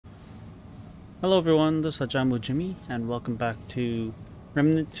Hello everyone, this is Hajamu Jimmy, and welcome back to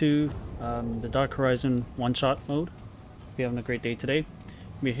Remnant 2, the Dark Horizon one-shot mode. We're having a great day today.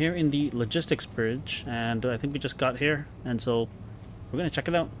 We're here in the logistics bridge, and I think we just got here, and so we're going to check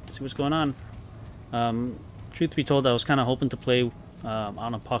it out, see what's going on. Truth be told, I was kind of hoping to play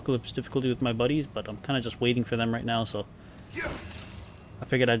on Apocalypse difficulty with my buddies, but I'm kind of just waiting for them right now, so I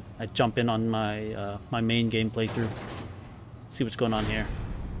figured I'd jump in on my, my main game playthrough, see what's going on here.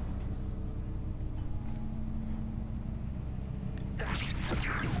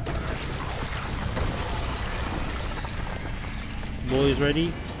 Boys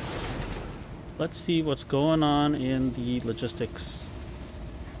ready? Let's see what's going on in the logistics.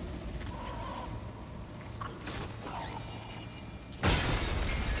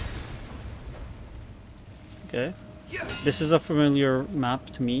 Okay. This is a familiar map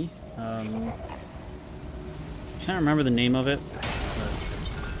to me. Can't remember the name of it.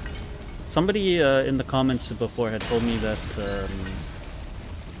 Somebody in the comments before had told me that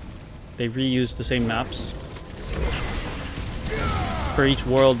they reused the same maps. For each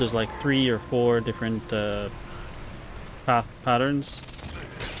world, there's like 3 or 4 different path patterns,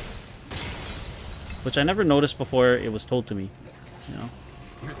 which I never noticed before it was told to me. You know,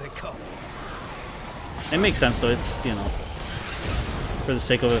 here they come. It makes sense though. It's, you know, for the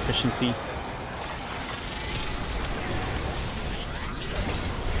sake of efficiency.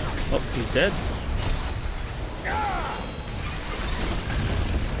 Oh, he's dead.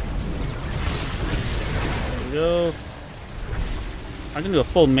 There we go. I can do a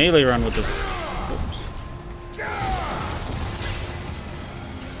full melee run with this. Oops.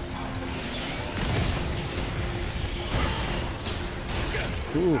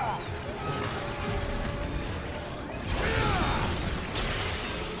 Ooh.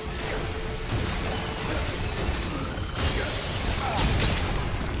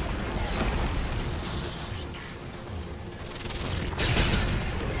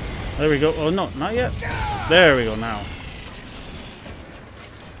 There we go. Oh no, not yet. There we go now.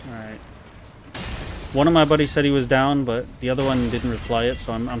 Alright. One of my buddies said he was down, but the other one didn't reply it,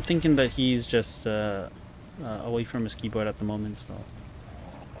 so I'm thinking that he's just away from his keyboard at the moment, so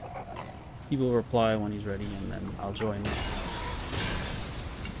he will reply when he's ready, and then I'll join.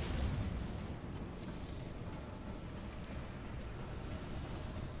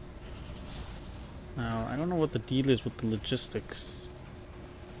 Now, I don't know what the deal is with the logistics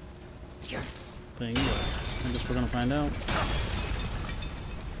thing, but I guess we're gonna find out.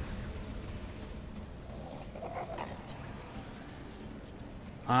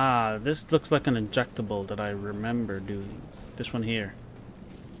 Ah, this looks like an injectable that I remember doing. This one here.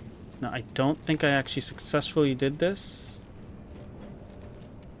 Now, I don't think I actually successfully did this.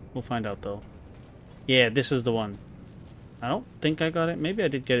 We'll find out, though. Yeah, this is the one. I don't think I got it. Maybe I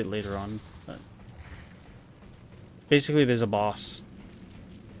did get it later on. But basically, there's a boss.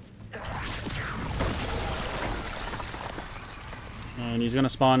 And he's gonna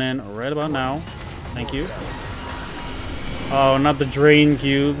spawn in right about now. Thank you. Oh, not the drain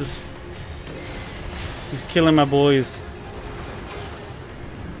cubes. He's killing my boys.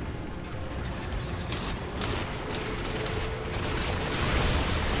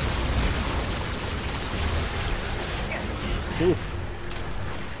 Oof.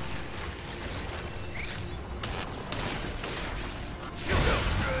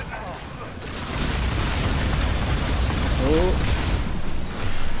 Oh.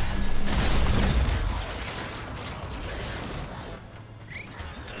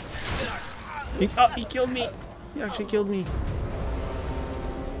 He killed me! He actually killed me.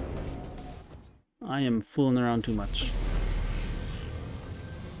 I am fooling around too much.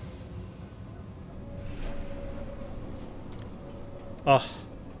 Oh,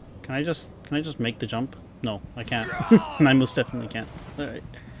 can I just make the jump? No, I can't. I most definitely can't. Alright.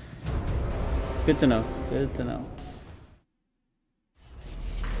 Good to know. Good to know.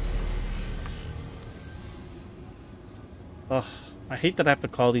 Ugh. I hate that I have to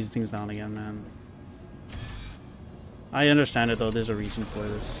call these things down again, man. I understand it though, there's a reason for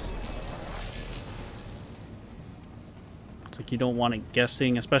this. It's like you don't want it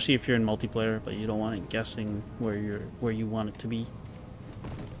guessing, especially if you're in multiplayer, but you don't want it guessing where you want it to be.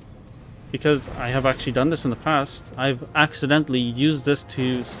 Because I have actually done this in the past. I've accidentally used this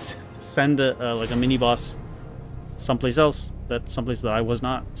to send like a mini boss someplace else, someplace that I was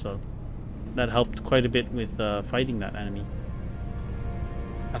not, so that helped quite a bit with fighting that enemy.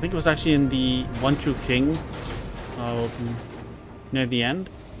 I think it was actually in the One True King, near the end.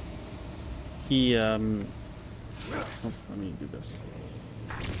 He, oh, let me do this.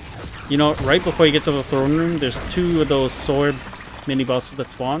 You know, right before you get to the throne room, there's 2 of those sword mini bosses that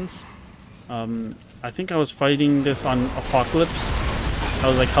spawns. I think I was fighting this on Apocalypse. I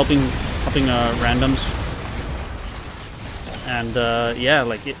was like helping randoms, and yeah,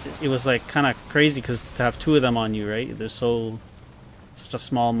 like it was like kind of crazy because to have two of them on you, right? There's such a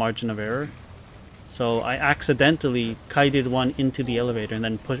small margin of error. So I accidentally kited one into the elevator and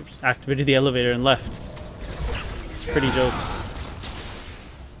then activated the elevator and left. It's pretty jokes.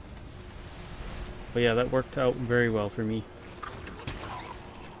 But yeah, that worked out very well for me.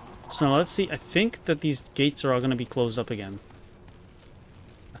 So now let's see. I think that these gates are all going to be closed up again.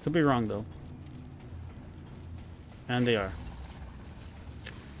 I could be wrong though. And they are.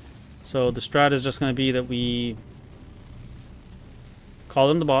 So the strat is just going to be that we call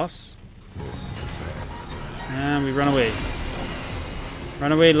in the boss. And we run away.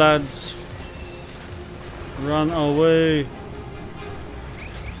 Run away, lads. Run away.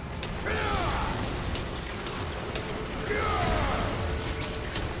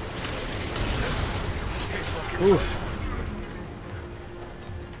 Ooh.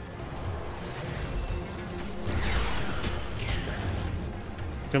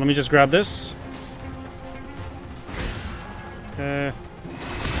 Okay, let me just grab this. Okay.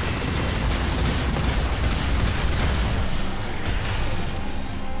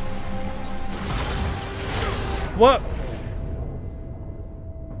 What?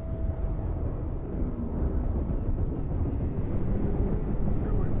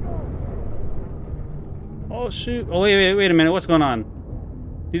 Oh shoot. Oh wait a minute, what's going on?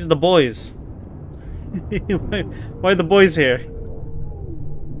 These are the boys. Why are the boys here?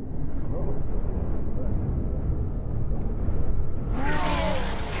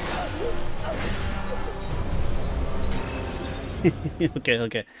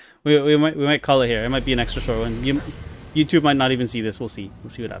 Okay. We might call it here. It might be an extra short one. YouTube might not even see this. We'll see. We'll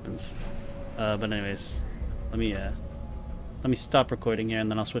see what happens. But anyways, let me stop recording here and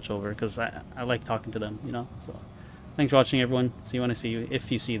then I'll switch over because I like talking to them, you know. So thanks for watching, everyone. See you when I see you.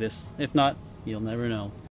 If you see this. If not, you'll never know.